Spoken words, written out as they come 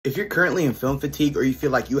If you're currently in film fatigue or you feel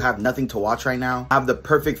like you have nothing to watch right now, I have the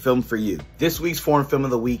perfect film for you. This week's foreign film of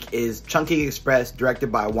the week is Chungking Express,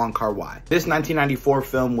 directed by Wong Kar-wai. This 1994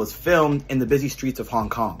 film was filmed in the busy streets of Hong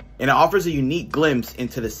Kong, and it offers a unique glimpse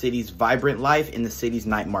into the city's vibrant life in the city's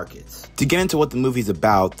night markets. To get into what the movie's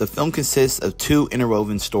about, the film consists of two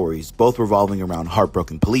interwoven stories, both revolving around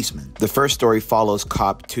heartbroken policemen. The first story follows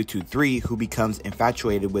Cop 223, who becomes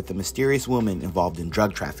infatuated with a mysterious woman involved in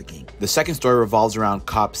drug trafficking. The second story revolves around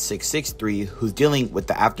Cop 663, who's dealing with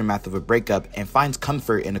the aftermath of a breakup and finds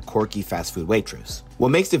comfort in a quirky fast food waitress. What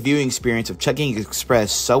makes the viewing experience of Chungking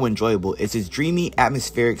Express so enjoyable is its dreamy,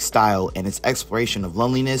 atmospheric style and its exploration of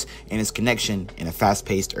loneliness and its connection in a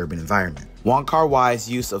fast-paced urban environment. Wong Kar-wai's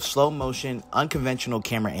use of slow-motion, unconventional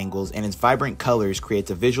camera angles and its vibrant colors creates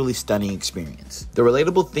a visually stunning experience. The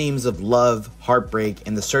relatable themes of love, heartbreak,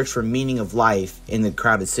 and the search for meaning of life in the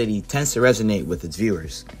crowded city tends to resonate with its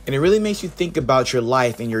viewers. And it really makes you think about your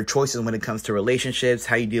life and your choices when it comes to relationships,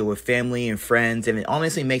 how you deal with family and friends, and it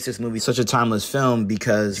honestly makes this movie such a timeless film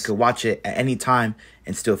because you could watch it at any time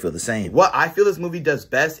and still feel the same. What I feel this movie does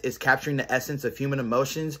best is capturing the essence of human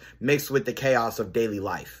emotions mixed with the chaos of daily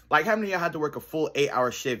life. Like, how many of y'all had to work a full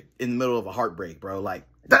 8-hour shift in the middle of a heartbreak, bro? Like,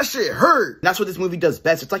 that shit hurt. That's what this movie does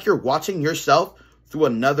best. It's like you're watching yourself through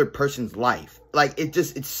another person's life. Like,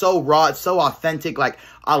 it's so raw, it's so authentic. Like,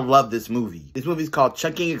 I love this movie. This movie's called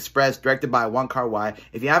Chungking Express, directed by Wong Kar-wai.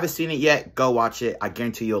 If you haven't seen it yet, go watch it. I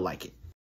guarantee you'll like it.